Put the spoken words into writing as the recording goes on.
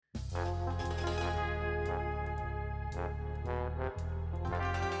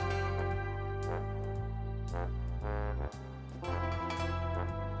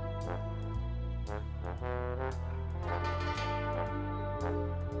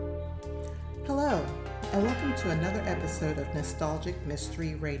Hello, and welcome to another episode of Nostalgic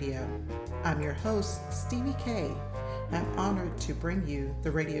Mystery Radio. I'm your host, Stevie K. I'm honored to bring you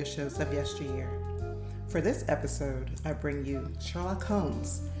the radio shows of yesteryear. For this episode, I bring you Sherlock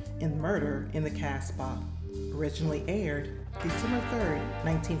Holmes in Murder in the Casbah, originally aired December 3rd,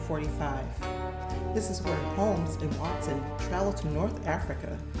 1945. This is where Holmes and Watson travel to North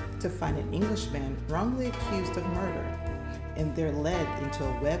Africa to find an Englishman wrongly accused of murder, and they're led into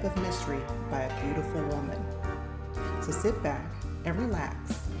a web of mystery by a beautiful woman. So sit back and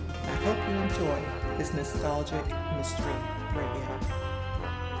relax. I hope you enjoy this nostalgic mystery radio.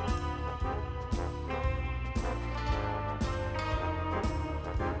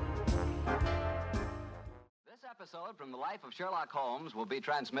 This episode from the life of Sherlock Holmes will be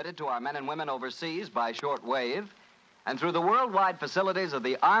transmitted to our men and women overseas by short wave and through the worldwide facilities of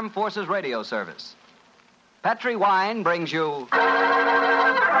the Armed Forces Radio Service. Petri Wine brings you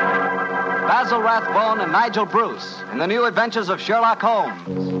Basil Rathbone and Nigel Bruce in the new adventures of Sherlock Holmes.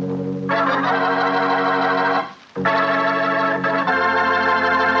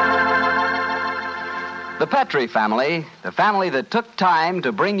 The Petri family, the family that took time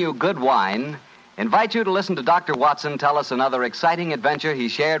to bring you good wine, invite you to listen to Dr. Watson tell us another exciting adventure he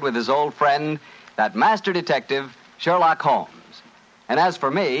shared with his old friend, that master detective, Sherlock Holmes. And as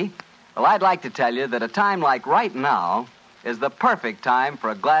for me, well, I'd like to tell you that a time like right now is the perfect time for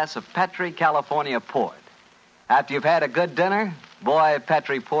a glass of Petri California Port. After you've had a good dinner, boy,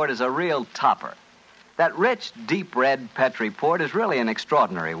 Petri Port is a real topper. That rich, deep red Petri Port is really an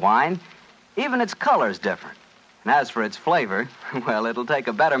extraordinary wine. Even its color's different. And as for its flavor, well, it'll take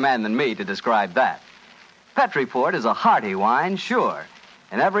a better man than me to describe that. Petri Port is a hearty wine, sure.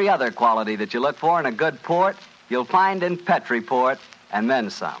 And every other quality that you look for in a good port, you'll find in Petri Port, and then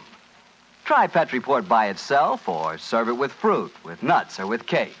some. Try Petri Port by itself, or serve it with fruit, with nuts, or with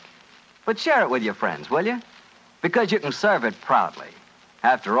cake. But share it with your friends, will you? Because you can serve it proudly.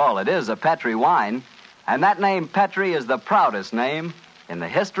 After all, it is a Petri wine, and that name Petri is the proudest name in the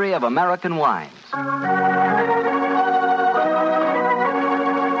history of American wines.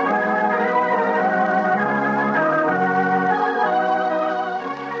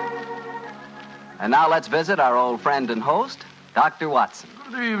 And now let's visit our old friend and host, Dr. Watson.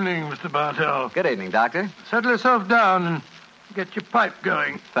 Good evening, Mr. Bartell. Good evening, Doctor. Settle yourself down and get your pipe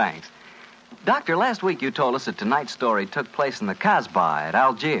going. Thanks. Doctor, last week you told us that tonight's story took place in the Casbah at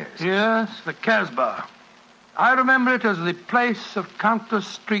Algiers. Yes, the Casbah. I remember it as the place of countless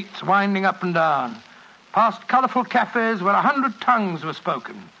streets winding up and down, past colorful cafes where 100 tongues were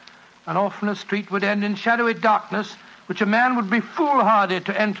spoken. And often a street would end in shadowy darkness, which a man would be foolhardy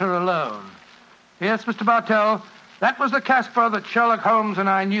to enter alone. Yes, Mr. Bartell, that was the Casbah that Sherlock Holmes and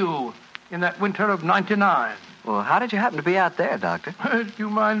I knew in that winter of '99. Well, how did you happen to be out there, Doctor? Do you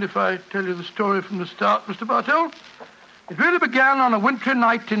mind if I tell you the story from the start, Mr. Bartell? It really began on a wintry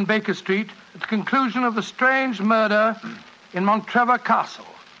night in Baker Street at the conclusion of the strange murder in Montrevor Castle.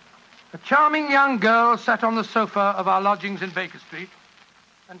 A charming young girl sat on the sofa of our lodgings in Baker Street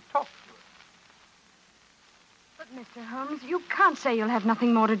and talked to us. But, Mr. Holmes, you can't say you'll have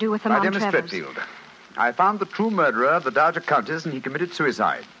nothing more to do with the My dear Montrevors. Miss Stretfield, I found the true murderer of the Dowager Countess, and he committed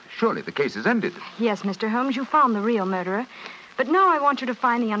suicide. Surely the case is ended. Yes, Mr. Holmes, you found the real murderer. But now I want you to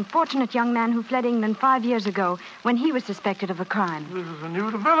find the unfortunate young man who fled England 5 years ago when he was suspected of a crime. This is a new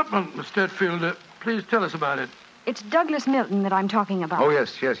development, Miss Stretfield. Please tell us about it. It's Douglas Milton that I'm talking about. Oh,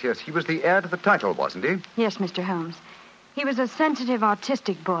 yes. He was the heir to the title, wasn't he? Yes, Mr. Holmes. He was a sensitive,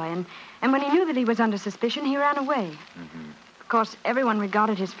 artistic boy, and when he knew that he was under suspicion, he ran away. Mm-hmm. Of course, everyone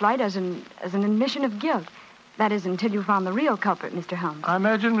regarded his flight as an admission of guilt. That is, until you found the real culprit, Mr. Holmes. I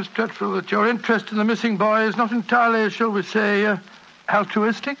imagine, Miss Stretfield, that your interest in the missing boy is not entirely, shall we say,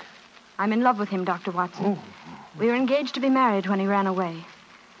 altruistic? I'm in love with him, Dr. Watson. Oh. We were engaged to be married when he ran away.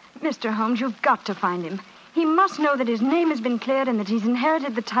 Mr. Holmes, you've got to find him. He must know that his name has been cleared and that he's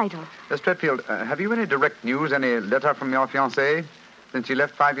inherited the title. Stretfield, have you any direct news, any letter from your fiancé since he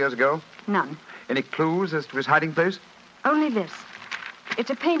left 5 years ago? None. Any clues as to his hiding place? Only this. It's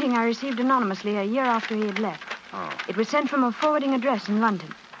a painting I received anonymously a year after he had left. Oh. It was sent from a forwarding address in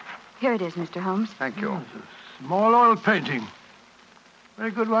London. Here it is, Mr. Holmes. Thank you. It's a small oil painting.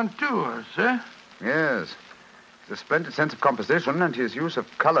 Very good one, too, I say. Yes. He's a splendid sense of composition, and his use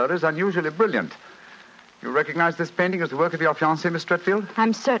of color is unusually brilliant. You recognize this painting as the work of your fiancé, Miss Stretfield?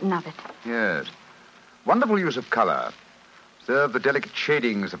 I'm certain of it. Yes. Wonderful use of color. Observe the delicate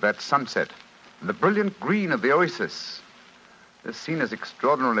shadings of that sunset and the brilliant green of the oasis. This scene is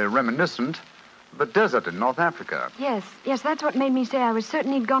extraordinarily reminiscent The desert in North Africa. Yes, that's what made me say I was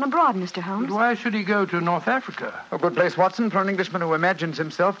certain he'd gone abroad, Mr. Holmes. But why should he go to North Africa? A good place, Watson, for an Englishman who imagines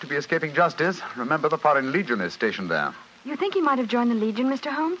himself to be escaping justice. Remember, the Foreign Legion is stationed there. You think he might have joined the Legion,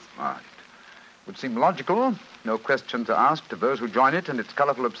 Mr. Holmes? It would seem logical. No questions are asked of those who join it, and its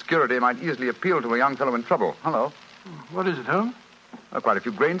colorful obscurity might easily appeal to a young fellow in trouble. Hello. What is it, Holmes? Quite a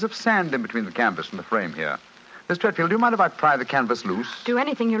few grains of sand in between the canvas and the frame here. Miss Tretfield, do you mind if I pry the canvas loose? Do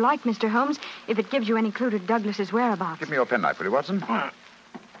anything you like, Mr. Holmes, if it gives you any clue to Douglas's whereabouts. Give me your penknife, will you, Watson?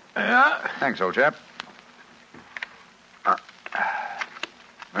 Yeah? Thanks, old chap. Wait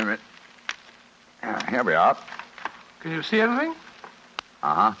a minute. Here we are. Can you see anything?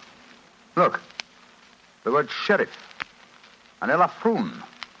 Uh-huh. Look. The word sheriff. And Ella Froon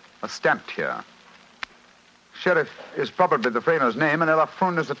are stamped here. Sheriff is probably the framer's name, and El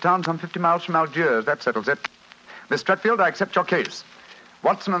Afroun is a town some 50 miles from Algiers. That settles it. Miss Tretfield, I accept your case.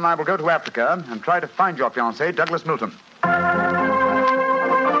 Watson and I will go to Africa and try to find your fiancé, Douglas Milton.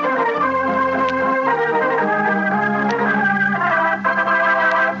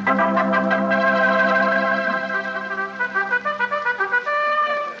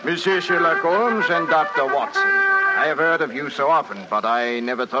 Monsieur Sherlock Holmes and Dr. Watson. I have heard of you so often, but I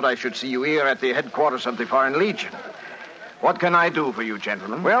never thought I should see you here at the headquarters of the Foreign Legion. What can I do for you,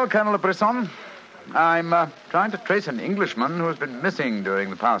 gentlemen? Well, Colonel Brisson, I'm trying to trace an Englishman who has been missing during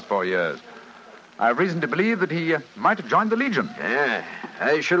the past 4 years. I have reason to believe that he might have joined the Legion. Yeah,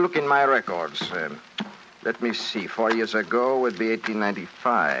 I shall look in my records. Let me see. 4 years ago would be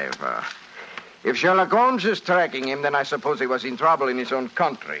 1895. If Sherlock Holmes is tracking him, then I suppose he was in trouble in his own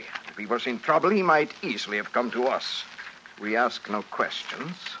country. If he was in trouble, he might easily have come to us. We ask no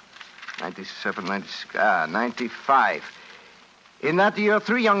questions. 97, 96, 95. In that year,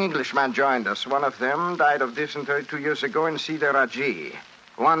 3 young Englishmen joined us. One of them died of dysentery 2 years ago in Sidi Raji.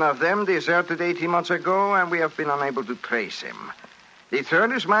 One of them deserted 18 months ago, and we have been unable to trace him. The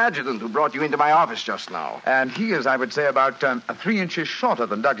third is my adjutant, who brought you into my office just now. And he is, I would say, about 3 inches shorter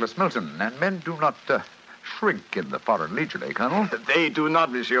than Douglas Milton. And men do not shrink in the Foreign Legion, eh, Colonel? They do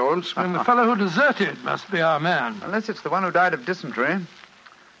not, Monsieur Holmes. And the fellow who deserted must be our man. Unless it's the one who died of dysentery.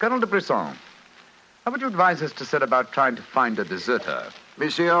 Colonel de Brisson, how would you advise us to set about trying to find a deserter?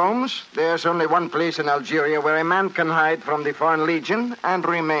 Monsieur Holmes, there's only one place in Algeria where a man can hide from the Foreign Legion and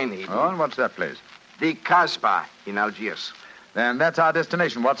remain hidden. Oh, and what's that place? The Casbah in Algiers. Then that's our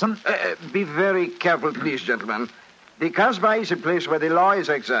destination, Watson. Be very careful, please, gentlemen. The Casbah is a place where the law is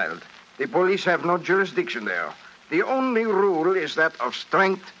exiled. The police have no jurisdiction there. The only rule is that of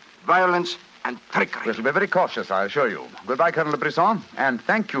strength, violence, and trickery. We shall be very cautious, I assure you. Goodbye, Colonel de Brisson, and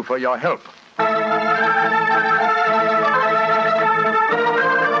thank you for your help.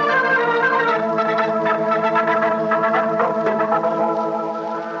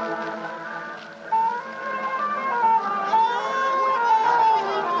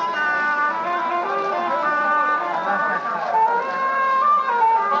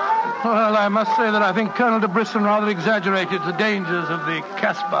 Well, I must say that I think Colonel de Brisson rather exaggerated the dangers of the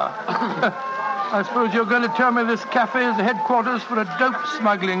Casbah. I suppose you're going to tell me this cafe is the headquarters for a dope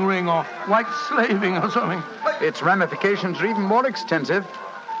smuggling ring or white slaving or something. Its ramifications are even more extensive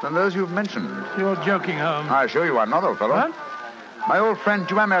than those you've mentioned. You're joking, Holmes. I assure you I'm not, old fellow. What? My old friend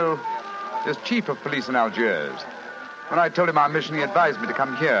Duhamel is chief of police in Algiers. When I told him our mission, he advised me to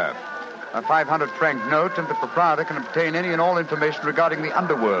come here. A 500-franc note, and the proprietor can obtain any and all information regarding the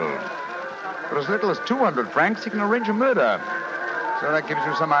underworld. For as little as 200 francs, he can arrange a murder. So that gives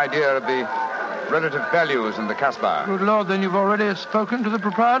you some idea of the relative values in the Casbah. Good Lord, then you've already spoken to the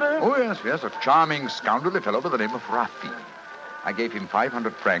proprietor? Oh, yes, a charming, scoundrelly fellow by the name of Rafi. I gave him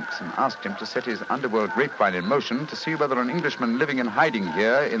 500 francs and asked him to set his underworld grapevine in motion to see whether an Englishman living and hiding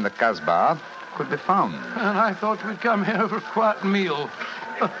here in the Casbah could be found. And I thought we'd come here for a quiet meal.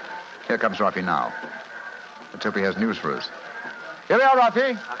 Here comes Rafi now. Let's hope he has news for us. Here we are,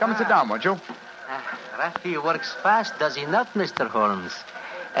 Rafi. Come and sit down, won't you? Rafi works fast, does he not, Mr. Holmes?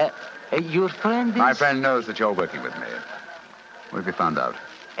 Your friend is... My friend knows that you're working with me. What have you found out?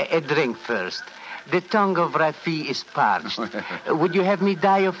 A drink first. The tongue of Rafi is parched. Would you have me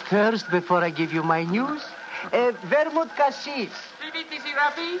die of thirst before I give you my news? Vermouth cassis.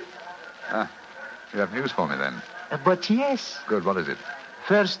 You have news for me, then? But yes. Good, what is it?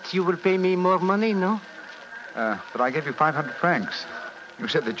 First, you will pay me more money, no? But I gave you 500 francs. You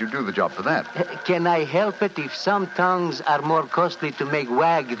said that you'd do the job for that. Can I help it if some tongues are more costly to make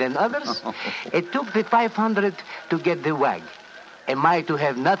wag than others? It took the 500 to get the wag. Am I to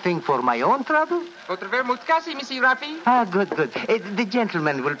have nothing for my own trouble? Votre vermouth cassis, Monsieur Rafi. Ah, good. The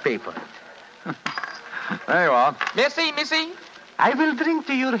gentleman will pay for it. There you are. Merci, Missy. I will drink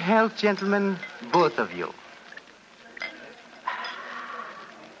to your health, gentlemen, both of you.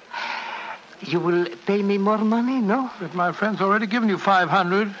 You will pay me more money, no? But my friend's already given you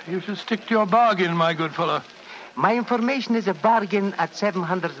 500. You should stick to your bargain, my good fellow. My information is a bargain at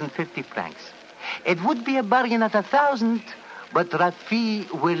 750 francs. It would be a bargain at 1,000, but Rafi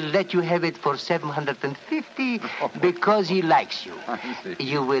will let you have it for 750 because he likes you. I see.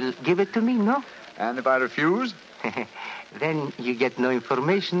 You will give it to me, no? And if I refuse? Then you get no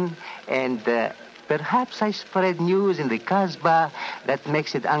information, and perhaps I spread news in the Kasbah that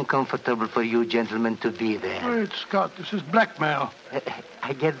makes it uncomfortable for you gentlemen to be there. Great Scott, this is blackmail.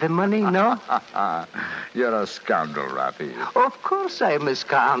 I get the money, no? You're a scoundrel, Rafi. Of course I'm a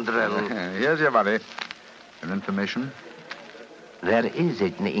scoundrel. Here's your money. And information? There is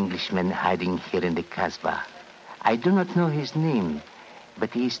an Englishman hiding here in the Kasbah. I do not know his name,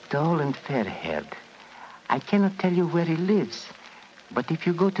 but he is tall and fair-haired. I cannot tell you where he lives, but if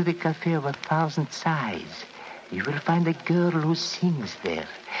you go to the Cafe of 1,000 Sighs, you will find a girl who sings there.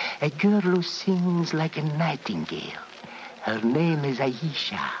 A girl who sings like a nightingale. Her name is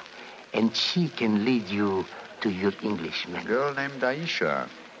Aisha, and she can lead you to your Englishman. A girl named Aisha.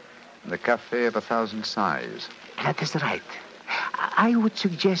 The Cafe of 1,000 Sighs. That is right. I would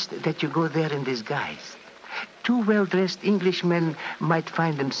suggest that you go there in disguise. Two well-dressed Englishmen might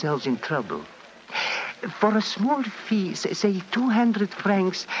find themselves in trouble. For a small fee, say 200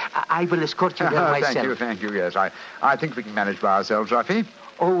 francs, I will escort you there myself. Thank you, yes. I think we can manage by ourselves, Rafi.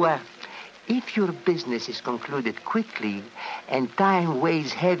 If your business is concluded quickly and time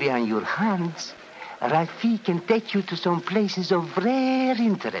weighs heavy on your hands, Rafi can take you to some places of rare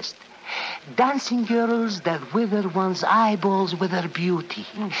interest. Dancing girls that wither one's eyeballs with their beauty.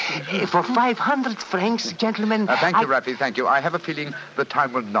 For 500 francs, gentlemen... Thank you, Rafi, thank you. I have a feeling the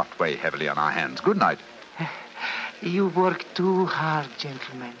time will not weigh heavily on our hands. Good night. You work too hard,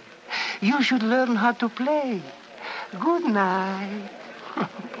 gentlemen. You should learn how to play. Good night.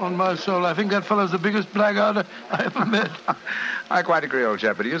 On my soul, I think that fellow's the biggest blackguard I ever met. I quite agree, old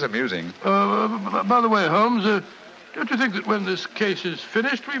chap, but he is amusing. By the way, Holmes, don't you think that when this case is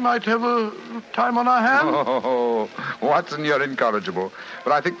finished, we might have a time on our hands? Oh, Watson, you're incorrigible.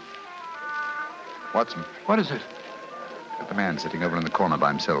 But I think... Watson. What is it? The man sitting over in the corner by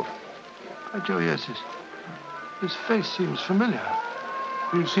himself. By Joe, yes. His face seems familiar.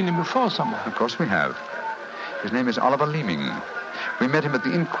 We've seen him before somewhere. Of course we have. His name is Oliver Leeming. We met him at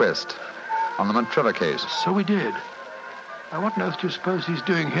the inquest on the Montrella case. So we did. Now, what on earth do you suppose he's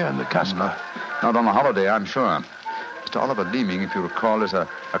doing here in the Kasbah? Not on a holiday, I'm sure. Mr. Oliver Leeming, if you recall, is a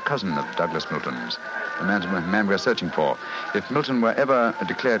cousin of Douglas Milton's. The man we're searching for. If Milton were ever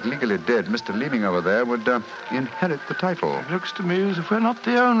declared legally dead, Mr. Leeming over there would inherit the title. It looks to me as if we're not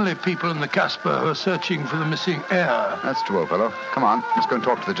the only people in the Kasbah who are searching for the missing heir. That's true, old fellow. Come on, let's go and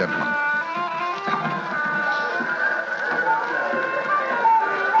talk to the gentleman.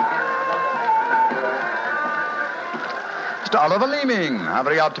 Mr. Oliver Leeming, how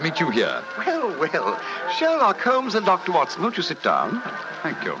very odd to meet you here. Well, Sherlock Holmes and Dr. Watson, won't you sit down?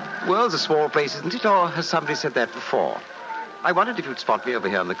 Thank you. World's a small place, isn't it? Or has somebody said that before? I wondered if you'd spot me over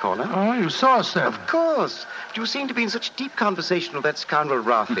here in the corner. Oh, you saw us then? Of course. But you seemed to be in such deep conversation with that scoundrel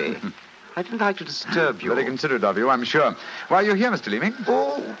Rafi. I didn't like to disturb you. Very considerate of you, I'm sure. Why are you here, Mr. Leeming?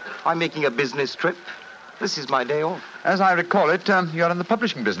 Oh, I'm making a business trip. This is my day off. As I recall it, you're in the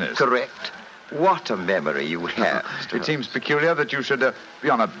publishing business. Correct. What a memory you have. It seems peculiar that you should be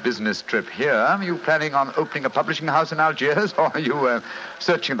on a business trip here. Are you planning on opening a publishing house in Algiers, or are you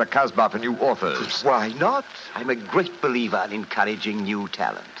searching the Kasbah for new authors? Why not? I'm a great believer in encouraging new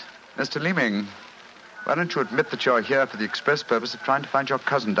talent. Mr. Leeming, why don't you admit that you're here for the express purpose of trying to find your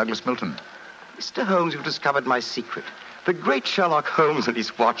cousin, Douglas Milton? Mr. Holmes, you've discovered my secret. The great Sherlock Holmes and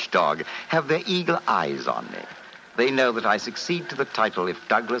his watchdog have their eagle eyes on me. They know that I succeed to the title if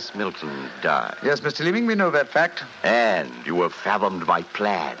Douglas Milton dies. Yes, Mr. Leeming, we know that fact. And you have fathomed my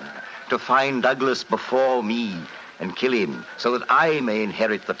plan to find Douglas before me and kill him so that I may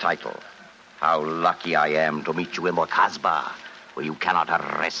inherit the title. How lucky I am to meet you in the Kasbah, where you cannot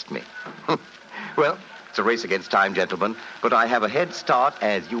arrest me. Well, it's a race against time, gentlemen, but I have a head start,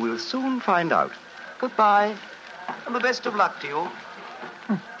 as you will soon find out. Goodbye, and the best of luck to you.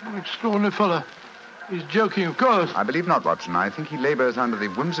 Extraordinary fellow. He's joking, of course. I believe not, Watson. I think he labors under the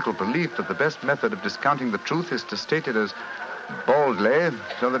whimsical belief that the best method of discounting the truth is to state it as boldly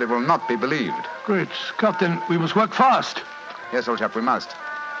so that it will not be believed. Great Scott, then we must work fast. Yes, old chap, we must.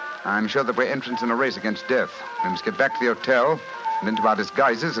 I'm sure that we're entrants in a race against death. We must get back to the hotel and into our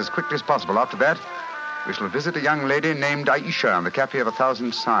disguises as quickly as possible. After that, We shall visit a young lady named Aisha in the Cafe of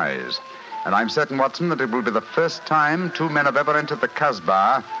 1,000 Sighs. And I'm certain, Watson, that it will be the first time two men have ever entered the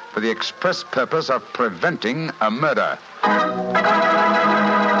Casbah for the express purpose of preventing a murder.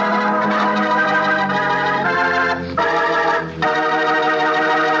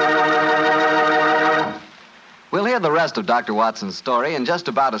 We'll hear the rest of Dr. Watson's story in just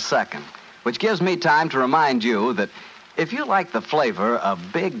about a second, which gives me time to remind you that if you like the flavor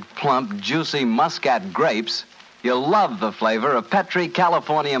of big, plump, juicy Muscat grapes, you'll love the flavor of Petri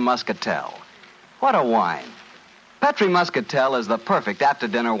California Muscatel. What a wine. Petri Muscatel is the perfect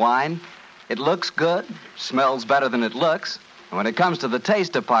after-dinner wine. It looks good, smells better than it looks, and when it comes to the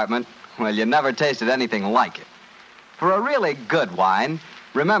taste department, well, you never tasted anything like it. For a really good wine,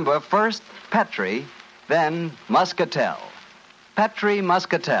 remember first Petri, then Muscatel. Petri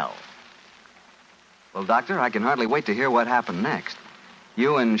Muscatel. Well, Doctor, I can hardly wait to hear what happened next.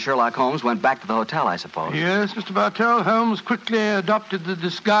 You and Sherlock Holmes went back to the hotel, I suppose. Yes, Mr. Bartell. Holmes quickly adopted the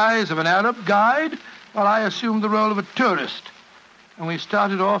disguise of an Arab guide, while I assumed the role of a tourist. And we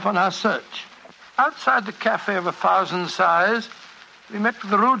started off on our search. Outside the Cafe of 1,000 Sighs, we met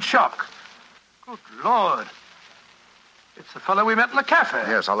with a rude shock. Good Lord. It's the fellow we met in the cafe.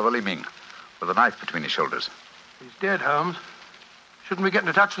 Yes, Oliver Leeming, with a knife between his shoulders. He's dead, Holmes. Shouldn't we get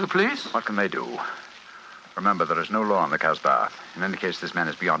into touch with the police? What can they do? Remember, there is no law in the Casbah. In any case, this man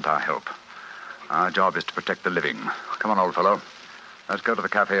is beyond our help. Our job is to protect the living. Come on, old fellow. Let's go to the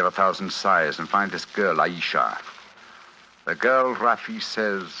Cafe of 1,000 Sighs and find this girl, Aisha. The girl, Rafi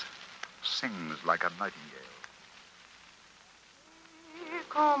says, sings like a nightingale.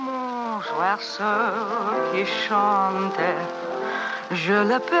 Comme un oiseau qui chante, je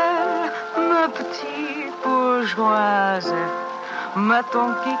l'appelle ma petite bourgeoise. Ma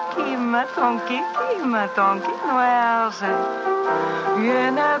ton kiki, ma ton kiki, ma ton quinoise. Il y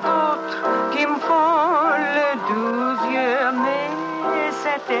en a d'autres qui me font le doux yeux, mais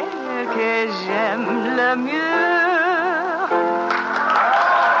c'est elle que j'aime le mieux.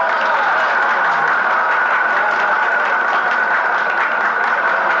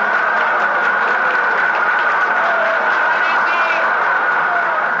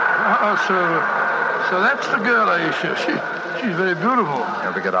 Oh, so that's the girl, Aisha. She's very beautiful.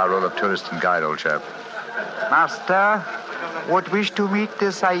 You'll forget our role of tourist and guide, old chap. Master, would wish to meet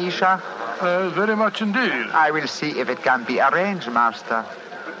this Aisha? Very much indeed. I will see if it can be arranged, Master.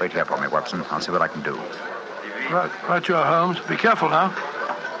 Wait here for me, Watson. I'll see what I can do. Right you are, Holmes. Be careful now.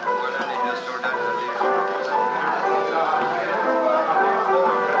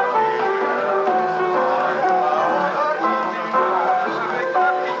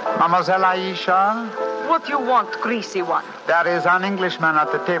 Mademoiselle Aisha? What you want, greasy one? There is an Englishman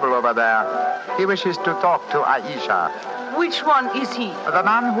at the table over there. He wishes to talk to Aisha. Which one is he? The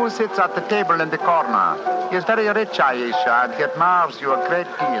man who sits at the table in the corner. He is very rich, Aisha, and he admires you a great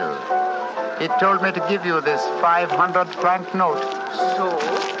deal. He told me to give you this 500-franc note. So?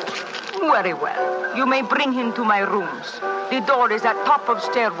 Very well. You may bring him to my rooms. The door is at top of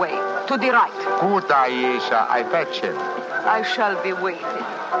stairway, to the right. Good, Aisha. I fetch him. I shall be waiting.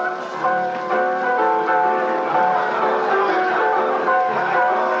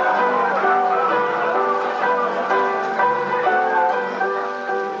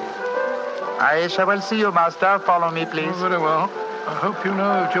 Aisha will see you, Master. Follow me, please. Oh, very well. I hope you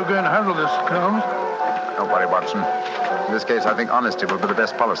know that you're going to handle this, Holmes. Don't worry, Watson. In this case, I think honesty will be the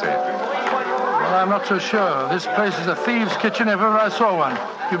best policy. Well, I'm not so sure. This place is a thieves' kitchen if ever I saw one.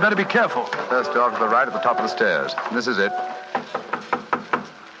 You better be careful. First door to the right at the top of the stairs. This is it.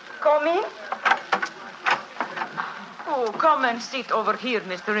 Come in. Oh, come and sit over here,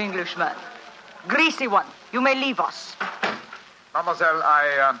 Mr. Englishman. Greasy one, you may leave us. Mademoiselle,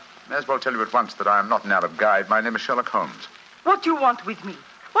 I may as well tell you at once that I am not an Arab guide. My name is Sherlock Holmes. What you want with me?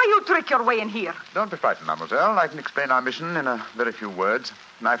 Why you trick your way in here? Don't be frightened, mademoiselle. I can explain our mission in a very few words.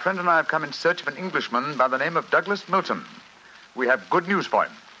 My friend and I have come in search of an Englishman by the name of Douglas Milton. We have good news for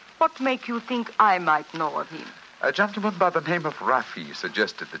him. What make you think I might know of him? A gentleman by the name of Rafi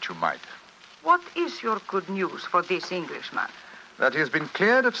suggested that you might. What is your good news for this Englishman? That he has been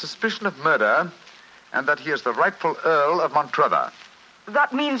cleared of suspicion of murder and that he is the rightful Earl of Montrevor.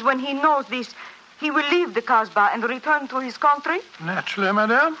 That means when he knows this, he will leave the Casbah and return to his country? Naturally,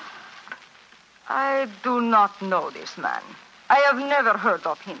 madame. I do not know this man. I have never heard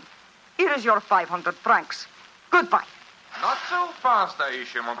of him. Here is your 500 francs. Goodbye. Not so fast,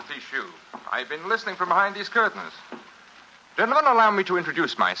 Aisha, mon petit chou. I've been listening from behind these curtains. Gentlemen, allow me to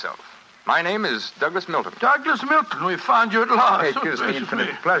introduce myself. My name is Douglas Milton. Douglas Milton, we found you at last. It gives me infinite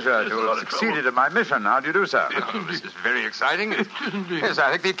pleasure to have succeeded in my mission. How do you do, sir? This is very exciting. Yes,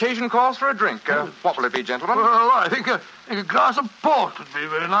 I think the occasion calls for a drink. What will it be, gentlemen? Well, I think a glass of port would be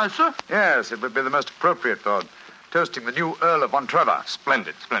very nice, sir. Yes, it would be the most appropriate for toasting the new Earl of Montrevor.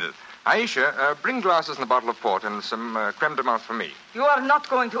 Splendid, splendid. Aisha, bring glasses and a bottle of port and some creme de menthe for me. You are not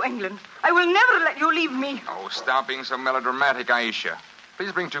going to England. I will never let you leave me. Oh, stop being so melodramatic, Aisha.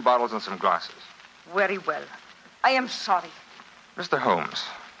 Please bring 2 bottles and some glasses. Very well. I am sorry. Mr. Holmes,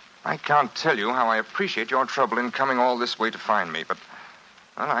 I can't tell you how I appreciate your trouble in coming all this way to find me, but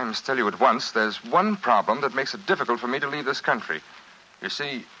well, I must tell you at once, there's one problem that makes it difficult for me to leave this country. You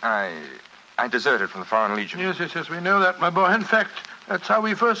see, I deserted from the Foreign Legion. Yes, we know that, my boy. In fact, that's how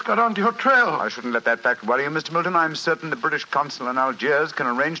we first got onto your trail. I shouldn't let that fact worry you, Mr. Milton. I'm certain the British consul in Algiers can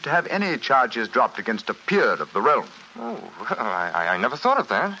arrange to have any charges dropped against a peer of the realm. Oh, well, I never thought of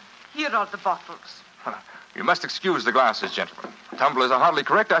that. Here are the bottles. You must excuse the glasses, gentlemen. Tumblers are hardly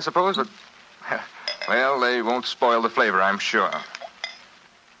correct, I suppose, but... well, they won't spoil the flavor, I'm sure.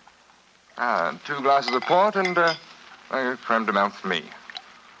 2 glasses of port and a creme de menthe for me.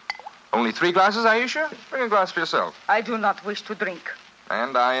 Only 3 glasses, Aisha? Bring a glass for yourself. I do not wish to drink.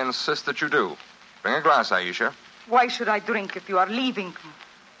 And I insist that you do. Bring a glass, Aisha. Why should I drink if you are leaving?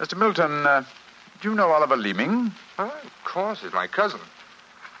 Mr. Milton, do you know Oliver Leeming? Oh, of course, he's my cousin.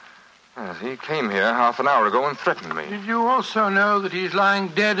 Yes, he came here half an hour ago and threatened me. Did you also know that he's lying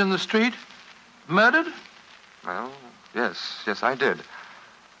dead in the street? Murdered? Well, yes, I did.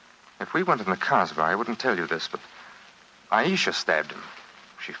 If we went in the Kasbah, I wouldn't tell you this, but Aisha stabbed him.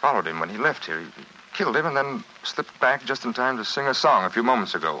 She followed him when he left here. He killed him and then slipped back just in time to sing a song a few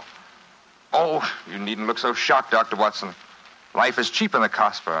moments ago. Oh, you needn't look so shocked, Dr. Watson. Life is cheap in the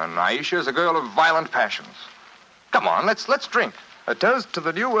Kasbah, and Aisha is a girl of violent passions. Come on, let's drink. A toast to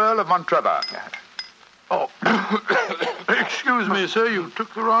the new Earl of Montrevor. Oh, excuse me, sir. You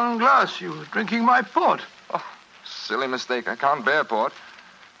took the wrong glass. You were drinking my port. Oh, silly mistake. I can't bear port.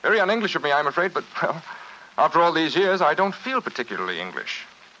 Very un-English of me, I'm afraid, but, well, after all these years, I don't feel particularly English.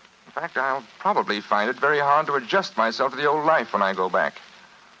 In fact, I'll probably find it very hard to adjust myself to the old life when I go back.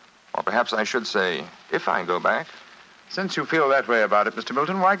 Or perhaps I should say, if I go back. Since you feel that way about it, Mr.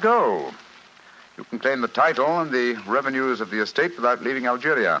 Milton, why go? You can claim the title and the revenues of the estate without leaving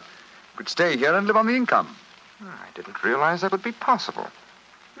Algeria. You could stay here and live on the income. I didn't realize that would be possible.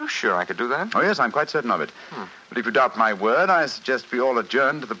 You sure I could do that? Oh, yes, I'm quite certain of it. But if you doubt my word, I suggest we all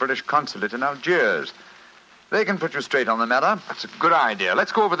adjourn to the British consulate in Algiers. They can put you straight on the matter. That's a good idea.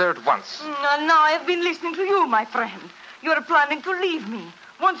 Let's go over there at once. Now I have been listening to you, my friend. You are planning to leave me.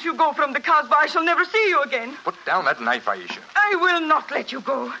 Once you go from the Kasbah, I shall never see you again. Put down that knife, Aisha. I will not let you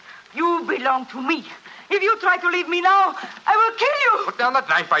go. You belong to me. If you try to leave me now, I will kill you. Put down that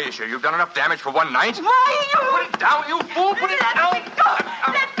knife, Aisha. You've done enough damage for one night. Why, you... Put it down, you fool. Put it down. Let me go.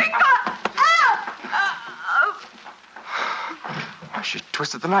 Let me go. She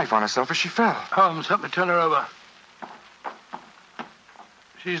twisted the knife on herself as she fell. Holmes, help me turn her over.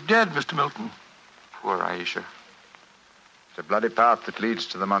 She's dead, Mr. Milton. Poor Aisha. It's a bloody path that leads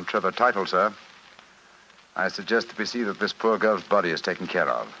to the Montrevor title, sir. I suggest that we see that this poor girl's body is taken care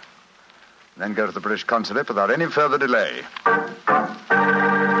of. Then go to the British consulate without any further delay.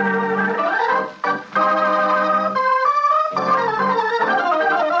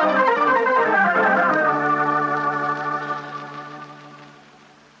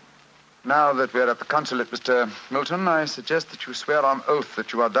 Now that we're at the consulate, Mr. Milton, I suggest that you swear on oath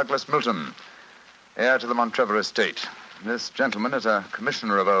that you are Douglas Milton, heir to the Montrevor estate. This gentleman is a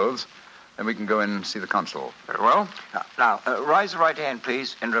commissioner of oaths. Then we can go in and see the consul. Very well. Now, raise the right hand,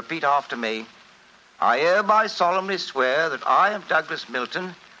 please, and repeat after me. I hereby solemnly swear that I am Douglas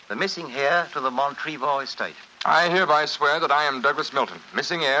Milton, the missing heir to the Montrevor estate. I hereby swear that I am Douglas Milton,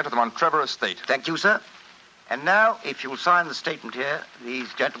 missing heir to the Montrevor estate. Thank you, sir. And now, if you'll sign the statement here,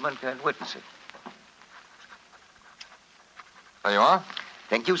 these gentlemen can witness it. There you are.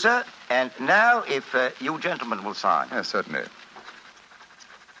 Thank you, sir. And now, if you gentlemen will sign. Yes, certainly.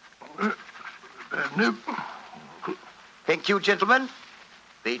 Thank you, gentlemen.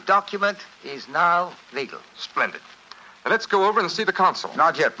 The document is now legal. Splendid. Now let's go over and see the consul.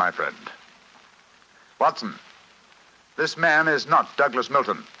 Not yet, my friend. Watson, this man is not Douglas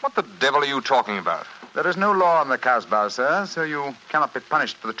Milton. What the devil are you talking about? There is no law on the Kasbah, sir, so you cannot be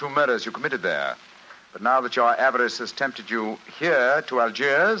punished for the 2 murders you committed there. But now that your avarice has tempted you here to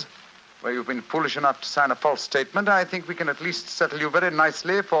Algiers, where you've been foolish enough to sign a false statement, I think we can at least settle you very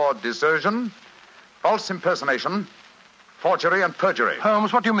nicely for desertion, false impersonation, forgery, and perjury.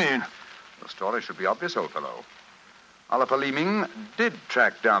 Holmes, what do you mean? The story should be obvious, old fellow. Oliver Leeming did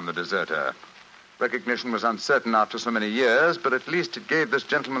track down the deserter. Recognition was uncertain after so many years, but at least it gave this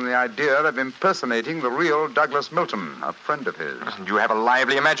gentleman the idea of impersonating the real Douglas Milton, a friend of his. You have a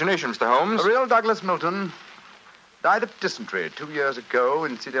lively imagination, Mr. Holmes. The real Douglas Milton died of dysentery 2 years ago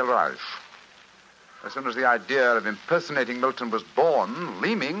in Sidi El Raj. As soon as the idea of impersonating Milton was born,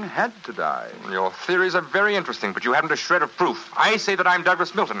 Leeming had to die. Your theories are very interesting, but you haven't a shred of proof. I say that I'm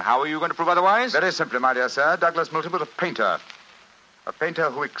Douglas Milton. How are you going to prove otherwise? Very simply, my dear sir. Douglas Milton was a painter. A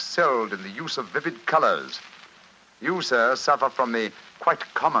painter who excelled in the use of vivid colors. You, sir, suffer from the quite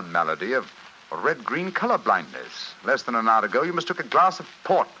common malady of red-green color blindness. Less than an hour ago, you mistook a glass of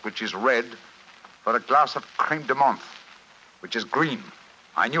port, which is red, for a glass of creme de menthe, which is green.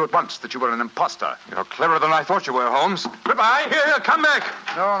 I knew at once that you were an impostor. You're cleverer than I thought you were, Holmes. Goodbye. Here, come back.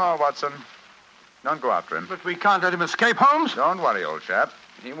 No, Watson. Don't go after him. But we can't let him escape, Holmes. Don't worry, old chap.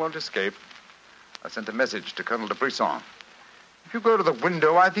 He won't escape. I sent a message to Colonel de Brisson. If you go to the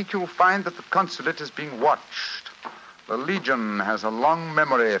window, I think you'll find that the consulate is being watched. The Legion has a long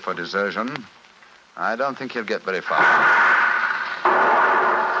memory for desertion. I don't think he'll get very far.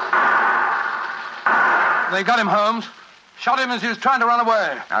 They got him, Holmes. Shot him as he was trying to run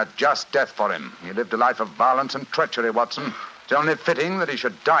away. A just death for him. He lived a life of violence and treachery, Watson. It's only fitting that he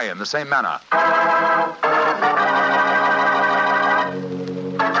should die in the same manner.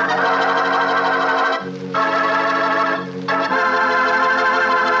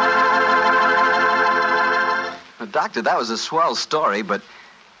 Doctor, that was a swell story, but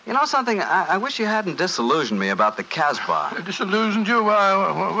you know something? I wish you hadn't disillusioned me about the Casbah. Disillusioned you?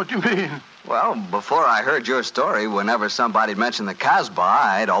 What do you mean? Well, before I heard your story, whenever somebody mentioned the Casbah,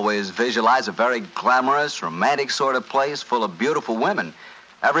 I'd always visualize a very glamorous, romantic sort of place full of beautiful women.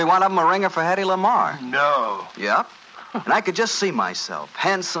 Every one of them a ringer for Hedy Lamarr. No. Yep. And I could just see myself,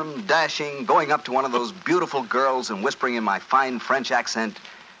 handsome, dashing, going up to one of those beautiful girls and whispering in my fine French accent,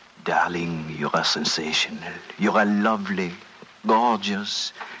 "Darling, you are sensational. You are lovely,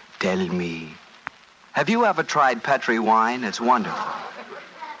 gorgeous. Tell me, have you ever tried Petri wine? It's wonderful."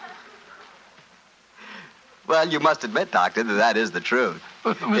 Well, you must admit, Doctor, that is the truth.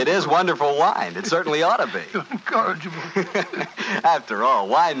 It is wonderful wine. It certainly ought to be. You're incorrigible. After all,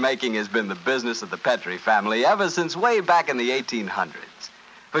 winemaking has been the business of the Petri family ever since way back in the 1800s.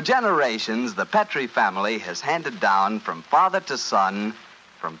 For generations, the Petri family has handed down from father to son,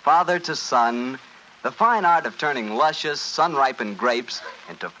 the fine art of turning luscious, sun-ripened grapes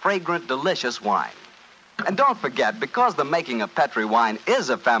into fragrant, delicious wine. And don't forget, because the making of Petri wine is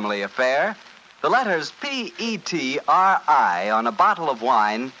a family affair, the letters P-E-T-R-I on a bottle of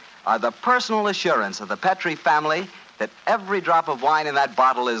wine are the personal assurance of the Petri family that every drop of wine in that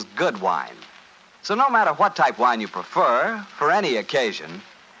bottle is good wine. So no matter what type wine you prefer, for any occasion,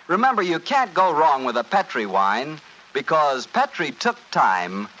 remember you can't go wrong with a Petri wine because Petri took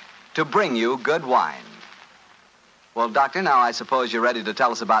time to bring you good wine. Well, Doctor, now I suppose you're ready to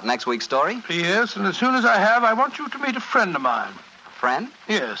tell us about next week's story? Yes, and as soon as I have, I want you to meet a friend of mine. Friend?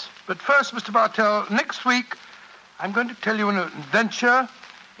 Yes. But first, Mr. Bartell, next week, I'm going to tell you an adventure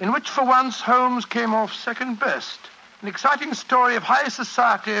in which, for once, Holmes came off second best. An exciting story of high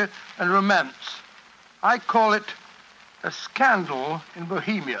society and romance. I call it A Scandal in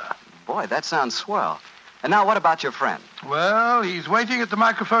Bohemia. Boy, that sounds swell. And now, what about your friend? Well, he's waiting at the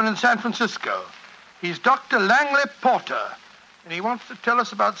microphone in San Francisco. He's Dr. Langley Porter, and he wants to tell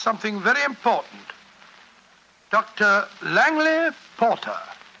us about something very important. Dr. Langley Porter.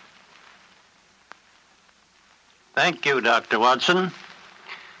 Thank you, Dr. Watson.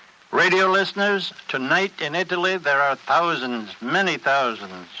 Radio listeners, tonight in Italy there are thousands, many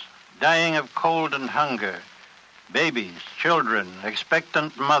thousands, dying of cold and hunger. Babies, children,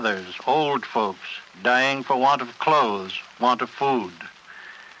 expectant mothers, old folks, dying for want of clothes, want of food.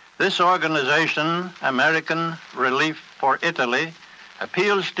 This organization, American Relief for Italy,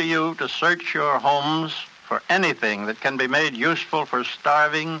 appeals to you to search your homes for anything that can be made useful for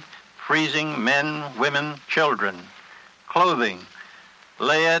starving, freezing men, women, children. Clothing,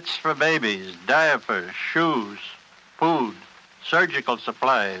 layettes for babies, diapers, shoes, food, surgical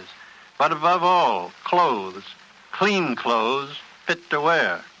supplies, but above all, clothes, clean clothes, fit to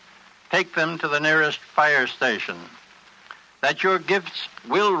wear. Take them to the nearest fire station. That your gifts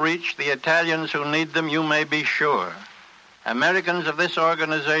will reach the Italians who need them, you may be sure. Americans of this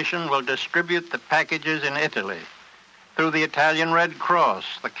organization will distribute the packages in Italy through the Italian Red Cross,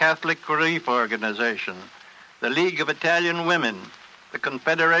 the Catholic Relief Organization, the League of Italian Women, the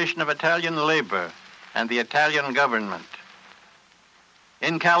Confederation of Italian Labor, and the Italian government.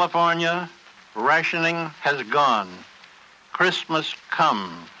 In California, rationing has gone. Christmas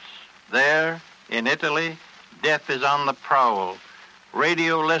comes. There, in Italy, Death is on the prowl.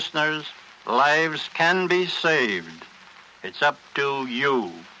 Radio listeners, lives can be saved. It's up to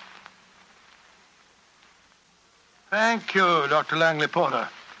you. Thank you, Dr. Langley Porter.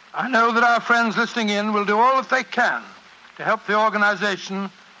 I know that our friends listening in will do all that they can to help the organization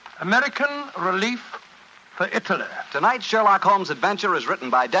American Relief for Italy. Tonight's Sherlock Holmes adventure is written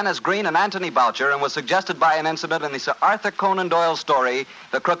by Dennis Green and Anthony Boucher and was suggested by an incident in the Sir Arthur Conan Doyle story,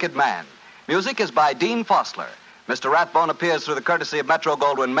 The Crooked Man. Music is by Dean Fossler. Mr. Rathbone appears through the courtesy of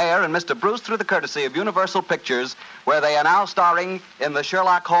Metro-Goldwyn-Mayer and Mr. Bruce through the courtesy of Universal Pictures, where they are now starring in the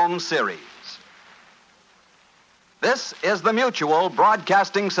Sherlock Holmes series. This is the Mutual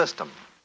Broadcasting System.